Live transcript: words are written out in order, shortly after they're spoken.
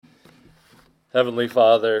Heavenly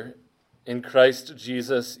Father, in Christ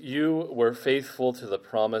Jesus, you were faithful to the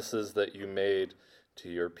promises that you made to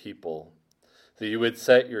your people, that you would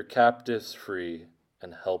set your captives free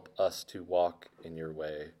and help us to walk in your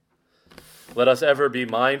way. Let us ever be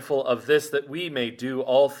mindful of this, that we may do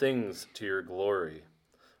all things to your glory.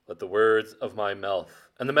 Let the words of my mouth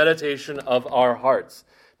and the meditation of our hearts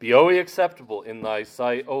be always acceptable in thy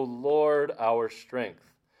sight, O Lord, our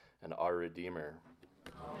strength and our Redeemer.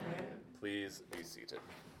 Amen. Please be seated.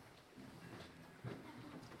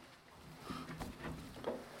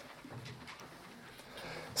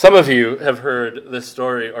 Some of you have heard this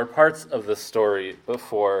story or parts of this story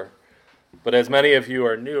before, but as many of you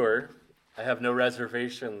are newer, I have no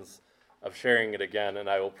reservations of sharing it again, and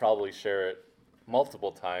I will probably share it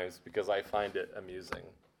multiple times because I find it amusing.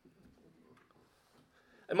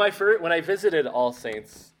 And when I visited All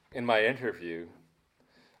Saints in my interview,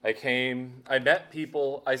 I met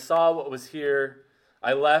people, I saw what was here,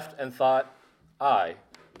 I left and thought, I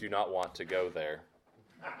do not want to go there.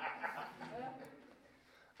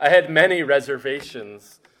 I had many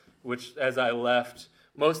reservations, which as I left,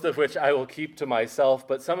 most of which I will keep to myself,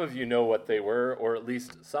 but some of you know what they were, or at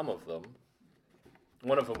least some of them.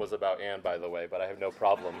 One of them was about Anne, by the way, but I have no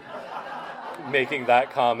problem making that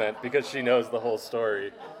comment because she knows the whole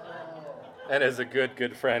story and is a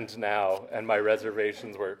good friend now, and my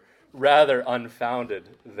reservations were rather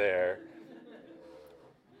unfounded there.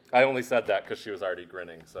 I only said that because she was already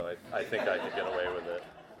grinning, so I think I could get away with it.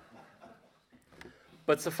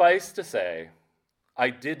 But suffice to say, I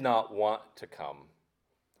did not want to come.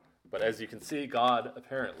 But as you can see, God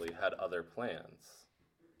apparently had other plans.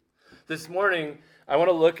 This morning, I want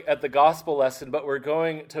to look at the gospel lesson, but we're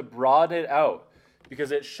going to broaden it out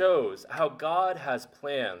because it shows how God has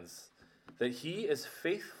plans that he is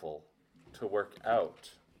faithful to work out.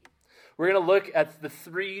 We're going to look at the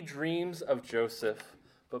 3 dreams of Joseph,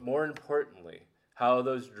 but more importantly, how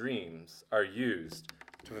those dreams are used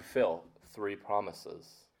to fulfill 3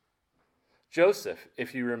 promises. Joseph,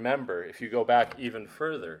 if you remember, if you go back even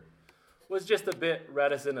further, was just a bit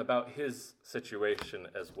reticent about his situation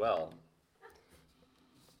as well.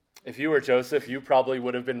 If you were Joseph, you probably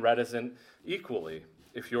would have been reticent equally.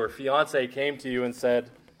 If your fiance came to you and said,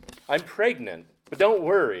 I'm pregnant, but don't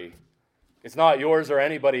worry. It's not yours or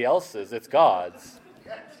anybody else's, it's God's.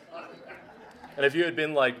 And if you had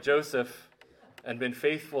been like Joseph and been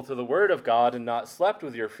faithful to the word of God and not slept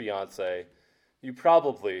with your fiance, you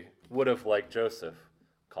probably would have, like Joseph,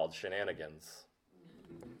 called shenanigans.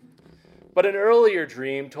 But an earlier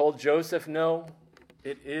dream told Joseph, no,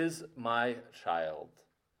 it is my child.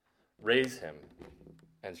 Raise him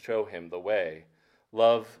and show him the way.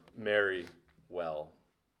 Love Mary well.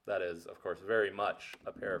 That is, of course, very much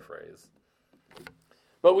a paraphrase.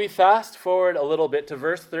 But we fast forward a little bit to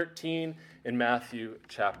verse 13 in Matthew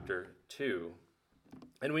chapter 2.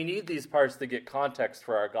 And we need these parts to get context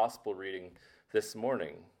for our gospel reading this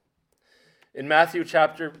morning. In Matthew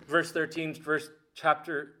chapter 2, verse 13,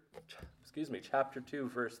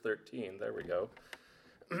 there we go.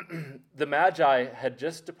 The Magi had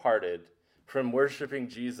just departed from worshiping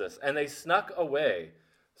Jesus, and they snuck away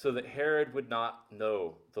so that Herod would not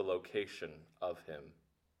know the location of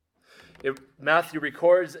him. Matthew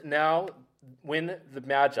records, now when the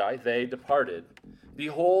Magi, they departed,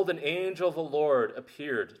 behold, an angel of the Lord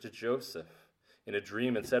appeared to Joseph in a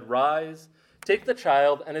dream and said, rise, take the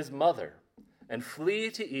child and his mother, and flee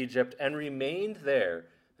to Egypt, and remain there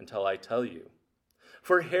until I tell you.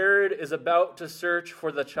 For Herod is about to search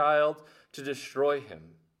for the child to destroy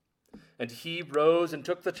him. And he rose and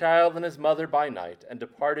took the child and his mother by night and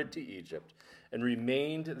departed to Egypt and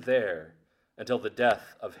remained there until the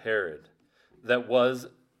death of Herod. That was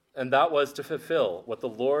to fulfill what the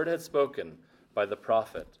Lord had spoken by the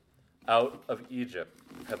prophet. Out of Egypt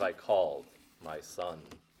have I called my son.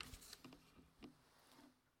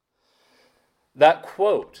 That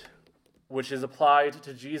quote, which is applied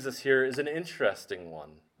to Jesus here, is an interesting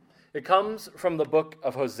one. It comes from the book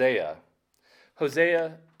of Hosea.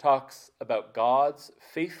 Hosea talks about God's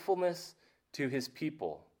faithfulness to his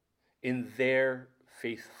people in their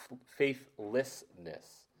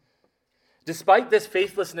faithlessness. Despite this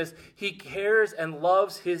faithlessness, he cares and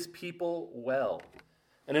loves his people well.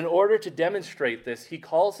 And in order to demonstrate this, he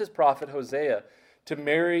calls his prophet Hosea to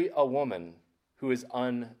marry a woman who is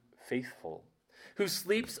unfaithful, who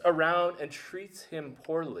sleeps around and treats him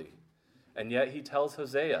poorly. And yet he tells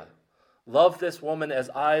Hosea, love this woman as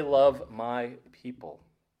I love my people.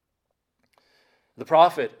 The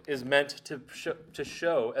prophet is meant to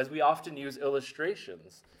show, as we often use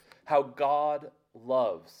illustrations, how God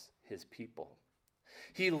loves his people.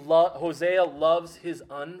 Hosea loves his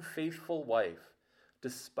unfaithful wife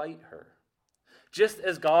despite her, just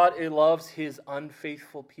as God loves his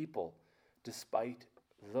unfaithful people despite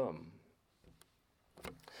them.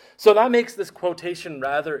 So that makes this quotation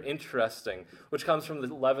rather interesting, which comes from the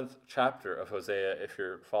 11th chapter of Hosea, if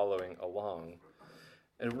you're following along.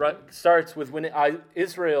 And it starts with, when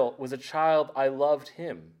Israel was a child, I loved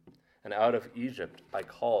him, and out of Egypt I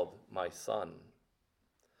called my son.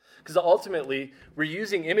 Because ultimately, we're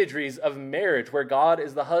using imageries of marriage where God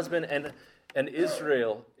is the husband and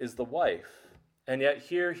Israel is the wife. And yet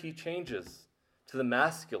here he changes to the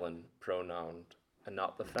masculine pronoun and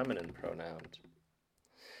not the feminine pronoun.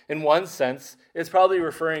 In one sense, it's probably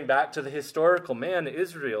referring back to the historical man,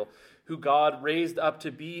 Israel, who God raised up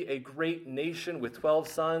to be a great nation with 12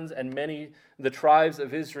 sons and the tribes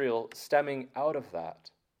of Israel stemming out of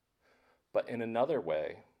that. But in another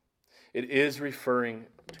way, it is referring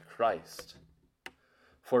to Christ.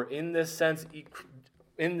 For in this sense,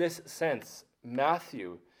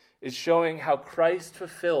 Matthew is showing how Christ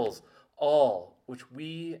fulfills all which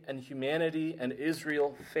we and humanity and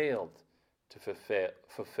Israel failed to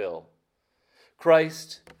fulfill.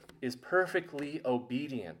 Christ is perfectly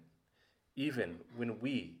obedient, even when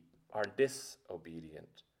we are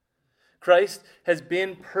disobedient. Christ has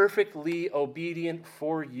been perfectly obedient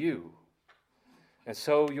for you. And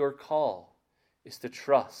so your call is to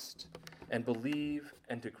trust and believe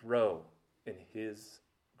and to grow in his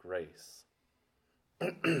grace.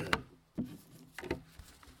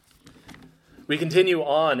 We continue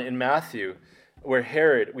on in Matthew, where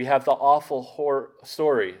Herod, we have the awful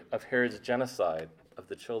story of Herod's genocide of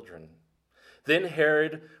the children. Then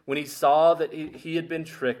Herod, when he saw that he had been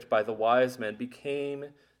tricked by the wise men, became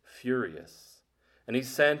furious. And he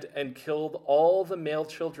sent and killed all the male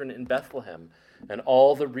children in Bethlehem and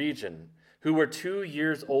all the region who were 2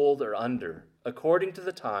 years old or under, according to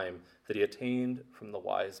the time that he attained from the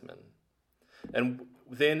wise men. And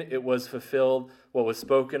then it was fulfilled what was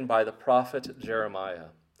spoken by the prophet Jeremiah.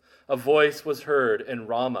 A voice was heard in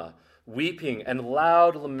Ramah, weeping and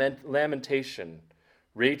loud lamentation.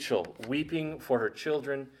 Rachel, weeping for her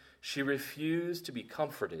children, she refused to be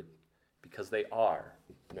comforted because they are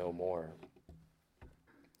no more.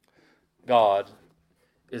 God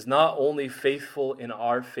is not only faithful in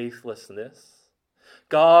our faithlessness,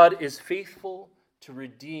 God is faithful to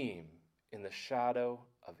redeem in the shadow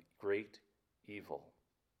of great evil.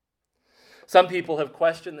 Some people have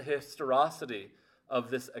questioned the historicity of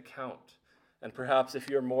this account. And perhaps if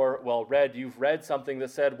you're more well-read, you've read something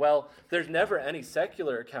that said, well, there's never any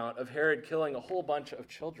secular account of Herod killing a whole bunch of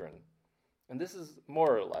children. And this is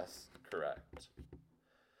more or less correct.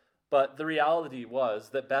 But the reality was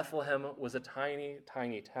that Bethlehem was a tiny,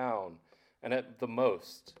 tiny town, and at the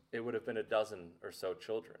most, it would have been a dozen or so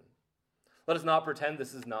children. Let us not pretend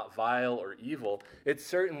this is not vile or evil. It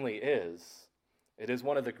certainly is. It is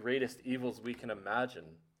one of the greatest evils we can imagine,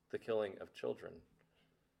 the killing of children.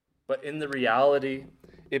 But in the reality,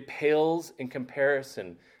 it pales in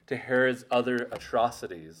comparison to Herod's other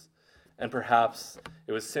atrocities, and perhaps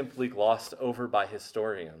it was simply glossed over by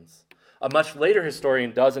historians. A much later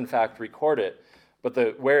historian does in fact record it,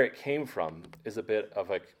 but where it came from is a bit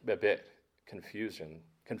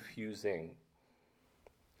confusing.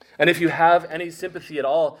 And if you have any sympathy at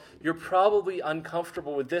all, you're probably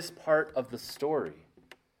uncomfortable with this part of the story.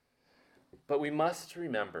 But we must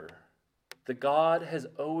remember that God has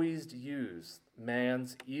always used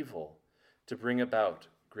man's evil to bring about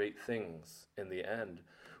great things in the end.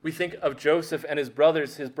 We think of Joseph and his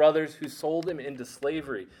brothers who sold him into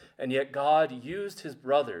slavery, and yet God used his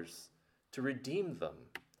brothers to redeem them,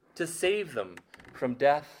 to save them from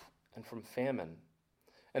death and from famine.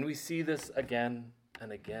 And we see this again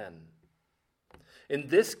and again. In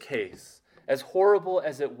this case, as horrible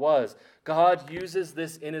as it was, God uses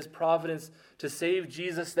this in his providence to save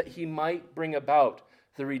Jesus that he might bring about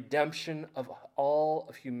the redemption of all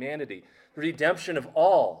of humanity, the redemption of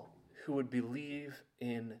all who would believe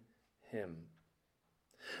in him.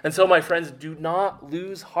 And so, my friends, do not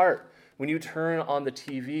lose heart when you turn on the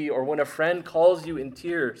TV or when a friend calls you in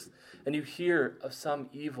tears and you hear of some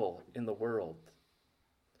evil in the world.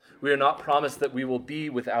 We are not promised that we will be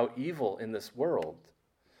without evil in this world.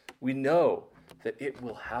 We know that it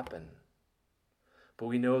will happen. But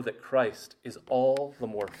we know that Christ is all the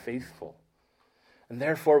more faithful. And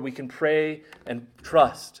therefore we can pray and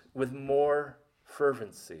trust with more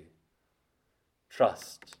fervency.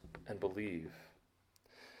 Trust and believe.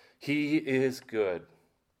 He is good.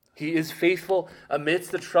 He is faithful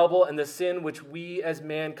amidst the trouble and the sin which we as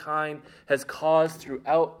mankind has caused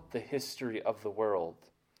throughout the history of the world.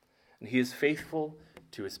 And he is faithful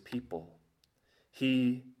to his people.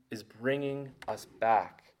 He is bringing us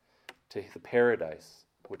back to the paradise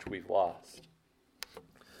which we've lost.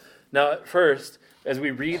 Now, at first, as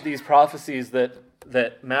we read these prophecies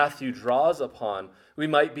that Matthew draws upon, we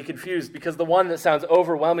might be confused because the one that sounds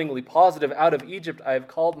overwhelmingly positive, out of Egypt I have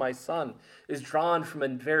called my son, is drawn from a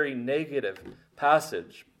very negative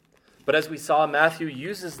passage. But as we saw, Matthew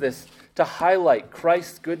uses this to highlight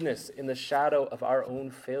Christ's goodness in the shadow of our own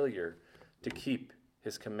failure to keep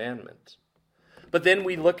his commandment. But then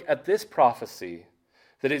we look at this prophecy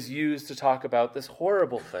that is used to talk about this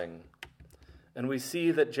horrible thing. And we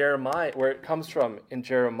see that Jeremiah, where it comes from in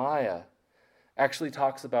Jeremiah, actually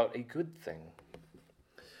talks about a good thing.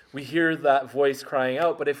 We hear that voice crying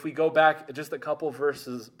out, but if we go back just a couple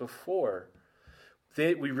verses before,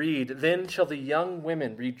 we read, "Then shall the young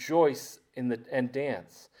women rejoice and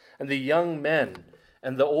dance, and the young men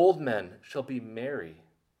and the old men shall be merry.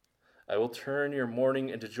 I will turn your mourning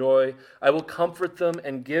into joy. I will comfort them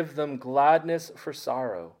and give them gladness for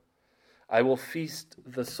sorrow. I will feast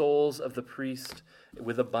the souls of the priest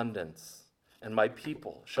with abundance, and my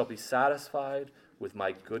people shall be satisfied with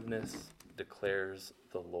my goodness, declares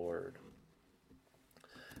the Lord."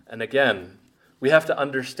 And again, we have to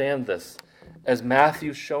understand this as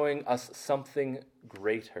Matthew's showing us something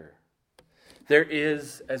greater. There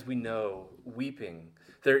is, as we know, weeping.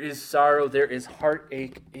 There is sorrow. There is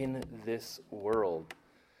heartache in this world.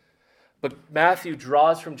 But Matthew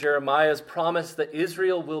draws from Jeremiah's promise that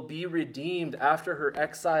Israel will be redeemed after her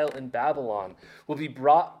exile in Babylon, will be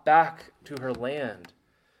brought back to her land,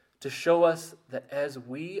 to show us that as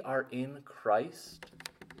we are in Christ,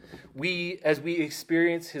 as we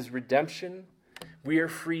experience his redemption, we are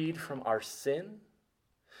freed from our sin.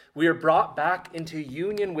 We are brought back into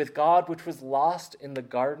union with God, which was lost in the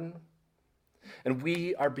garden. And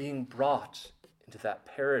we are being brought into that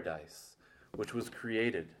paradise which was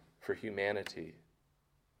created for humanity.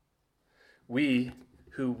 We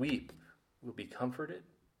who weep will be comforted.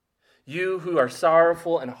 You who are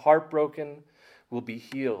sorrowful and heartbroken will be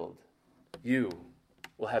healed. You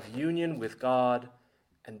will have union with God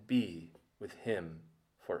and be with him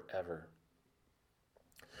forever.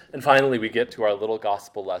 And finally, we get to our little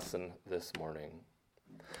gospel lesson this morning.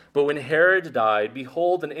 "But when Herod died,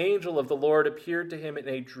 behold, an angel of the Lord appeared to him in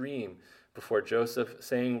a dream before Joseph,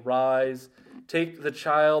 saying, 'Rise, take the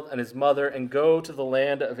child and his mother, and go to the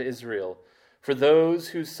land of Israel, for those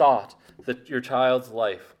who sought your child's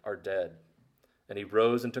life are dead.' And he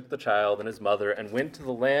rose and took the child and his mother and went to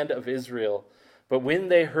the land of Israel. But when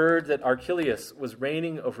they heard that Archelaus was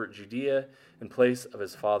reigning over Judea in place of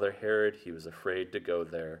his father Herod, he was afraid to go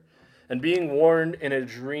there. And being warned in a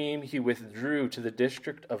dream, he withdrew to the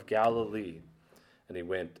district of Galilee. And he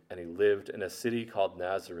went and he lived in a city called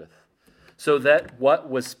Nazareth, so that what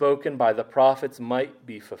was spoken by the prophets might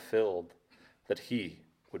be fulfilled, that he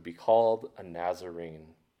would be called a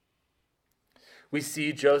Nazarene." We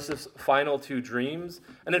see Joseph's final two dreams,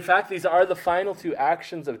 and in fact, these are the final two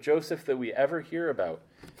actions of Joseph that we ever hear about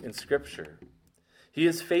in Scripture. He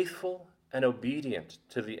is faithful and obedient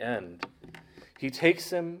to the end. He takes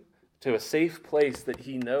him to a safe place that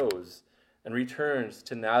he knows and returns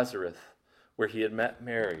to Nazareth, where he had met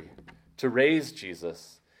Mary, to raise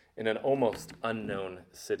Jesus in an almost unknown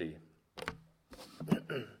city.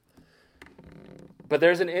 But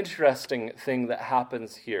there's an interesting thing that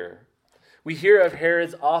happens here. We hear of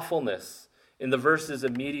Herod's awfulness in the verses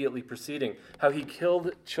immediately preceding, how he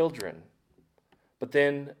killed children. But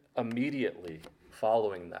then immediately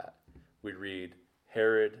following that, we read,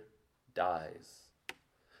 Herod dies.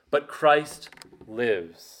 But Christ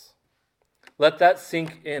lives. Let that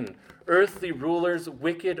sink in. Earthly rulers,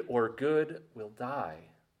 wicked or good, will die.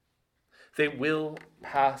 They will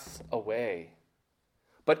pass away.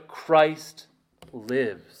 But Christ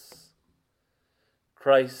lives.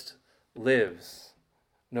 Christ lives,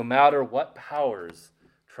 no matter what powers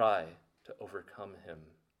try to overcome him.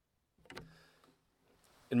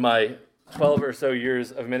 In my 12 or so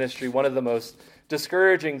years of ministry, one of the most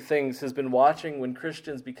discouraging things has been watching when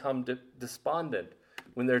Christians become despondent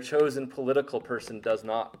when their chosen political person does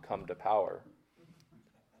not come to power.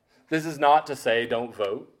 This is not to say don't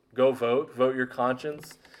vote. Go vote. Vote your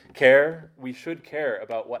conscience. Care. We should care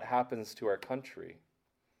about what happens to our country.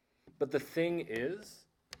 But the thing is,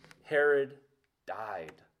 Herod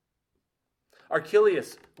died.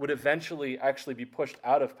 Archelaus would eventually actually be pushed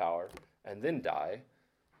out of power and then die.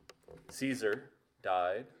 Caesar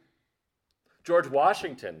died. George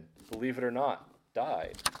Washington, believe it or not,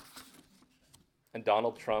 died. And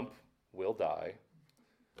Donald Trump will die,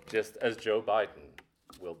 just as Joe Biden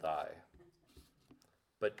will die.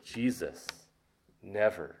 But Jesus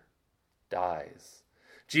never dies.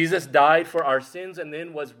 Jesus died for our sins and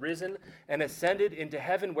then was risen and ascended into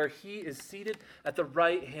heaven, where he is seated at the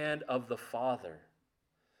right hand of the Father.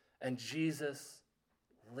 And Jesus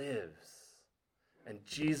lives. And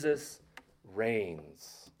Jesus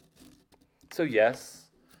reigns. So yes,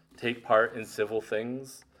 take part in civil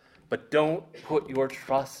things, but don't put your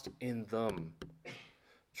trust in them.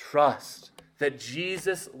 Trust that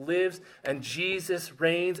Jesus lives and Jesus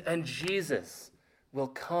reigns and Jesus will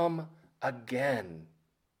come again.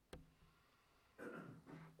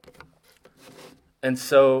 And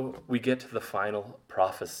so we get to the final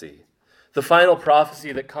prophecy. The final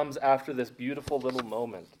prophecy that comes after this beautiful little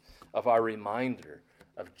moment of our reminder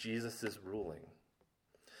of Jesus' ruling.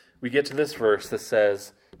 We get to this verse that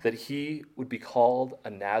says that he would be called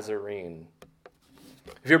a Nazarene.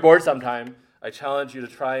 If you're bored sometime, I challenge you to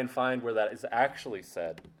try and find where that is actually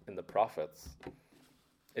said in the prophets.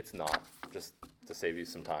 It's not, just to save you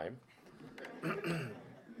some time.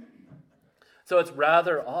 So it's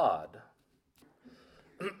rather odd.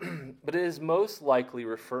 But it is most likely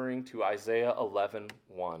referring to Isaiah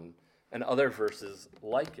 11:1 and other verses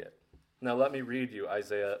like it. Now let me read you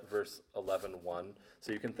Isaiah verse 11:1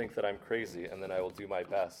 so you can think that I'm crazy, and then I will do my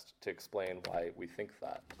best to explain why we think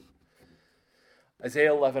that.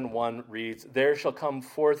 Isaiah 11:1 reads, "There shall come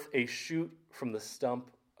forth a shoot from the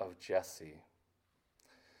stump of Jesse."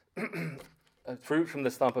 A fruit from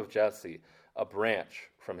the stump of Jesse, a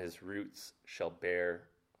branch from his roots shall bear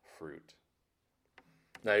fruit.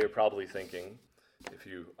 Now you're probably thinking, if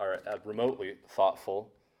you are remotely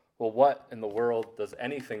thoughtful, well, what in the world does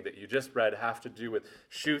anything that you just read have to do with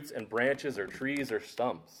shoots and branches or trees or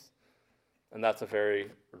stumps? And that's a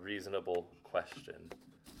very reasonable question.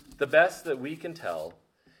 The best that we can tell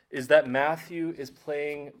is that Matthew is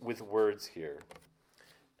playing with words here.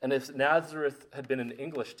 And if Nazareth had been an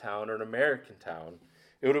English town or an American town,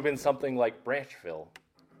 it would have been something like Branchville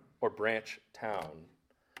or Branch Town.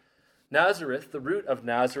 Nazareth, the root of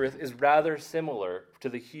Nazareth, is rather similar to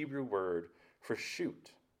the Hebrew word for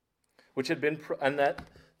shoot, which had been, and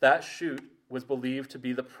that shoot was believed to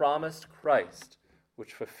be the promised Christ,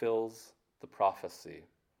 which fulfills the prophecy.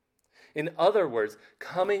 In other words,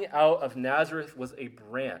 coming out of Nazareth was a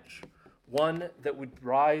branch, one that would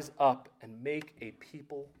rise up and make a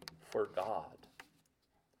people for God.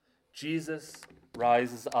 Jesus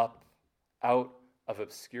rises up out of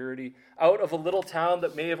obscurity, out of a little town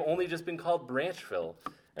that may have only just been called Branchville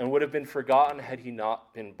and would have been forgotten had he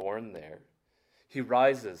not been born there. He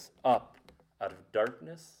rises up out of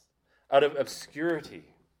darkness, out of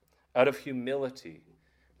obscurity, out of humility,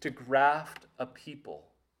 to graft a people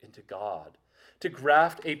into God, to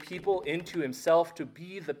graft a people into himself, to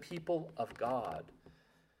be the people of God,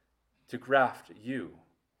 to graft you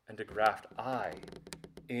and to graft I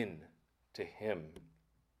into him.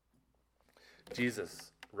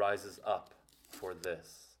 Jesus rises up for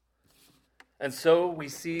this. And so we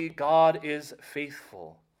see God is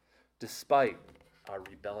faithful despite our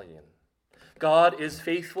rebellion. God is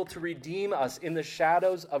faithful to redeem us in the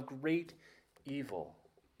shadows of great evil.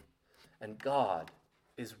 And God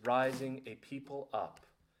is rising a people up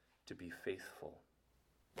to be faithful.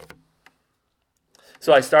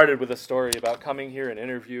 So I started with a story about coming here and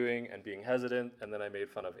interviewing and being hesitant, and then I made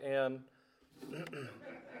fun of Anne.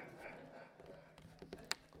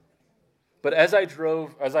 But as I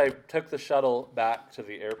took the shuttle back to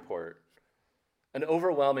the airport, an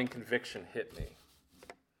overwhelming conviction hit me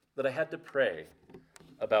that I had to pray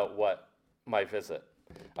about what my visit.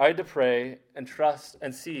 I had to pray and trust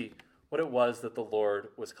and see what it was that the Lord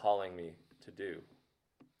was calling me to do.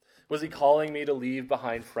 Was he calling me to leave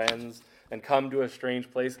behind friends and come to a strange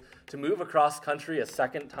place, to move across country a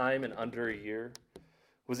second time in under a year?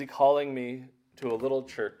 Was he calling me to a little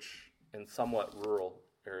church in somewhat rural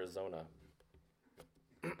Arizona?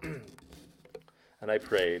 And I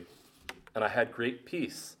prayed, and I had great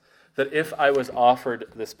peace that if I was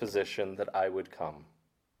offered this position, that I would come.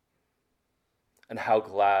 And how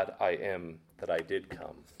glad I am that I did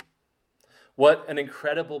come. What an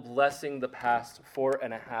incredible blessing the past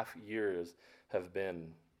 4.5 years have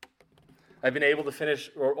been. I've been able to finish,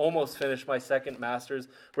 or almost finish, my second master's,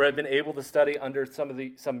 where I've been able to study under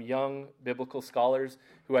some young biblical scholars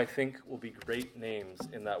who I think will be great names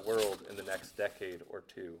in that world in the next decade or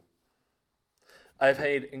two. I've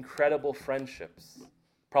had incredible friendships,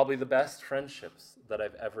 probably the best friendships that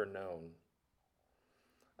I've ever known.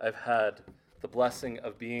 I've had the blessing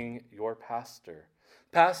of being your pastor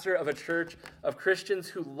of a church of Christians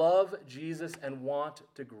who love Jesus and want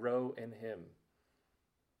to grow in him.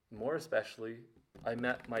 More especially, I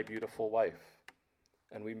met my beautiful wife,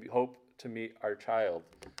 and we hope to meet our child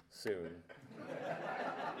soon.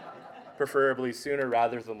 preferably sooner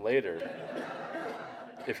rather than later,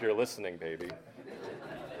 if you're listening, baby.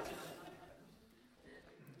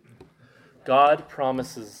 God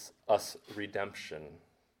promises us redemption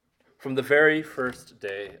from the very first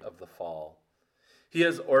day of the fall. He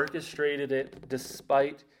has orchestrated it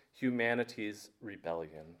despite humanity's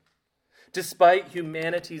rebellion, despite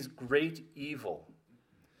humanity's great evil.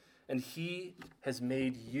 And he has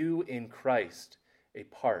made you in Christ a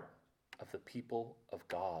part of the people of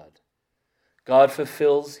God. God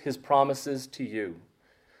fulfills his promises to you.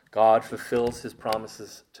 God fulfills his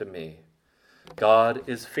promises to me. God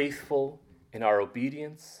is faithful in our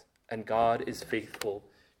obedience, and God is faithful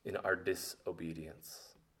in our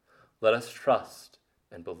disobedience. Let us trust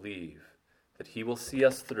and believe that he will see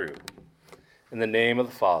us through. In the name of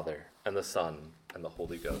the Father, and the Son, and the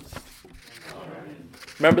Holy Ghost. Amen.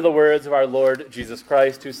 Remember the words of our Lord Jesus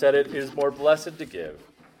Christ, who said, "It is more blessed to give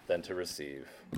than to receive."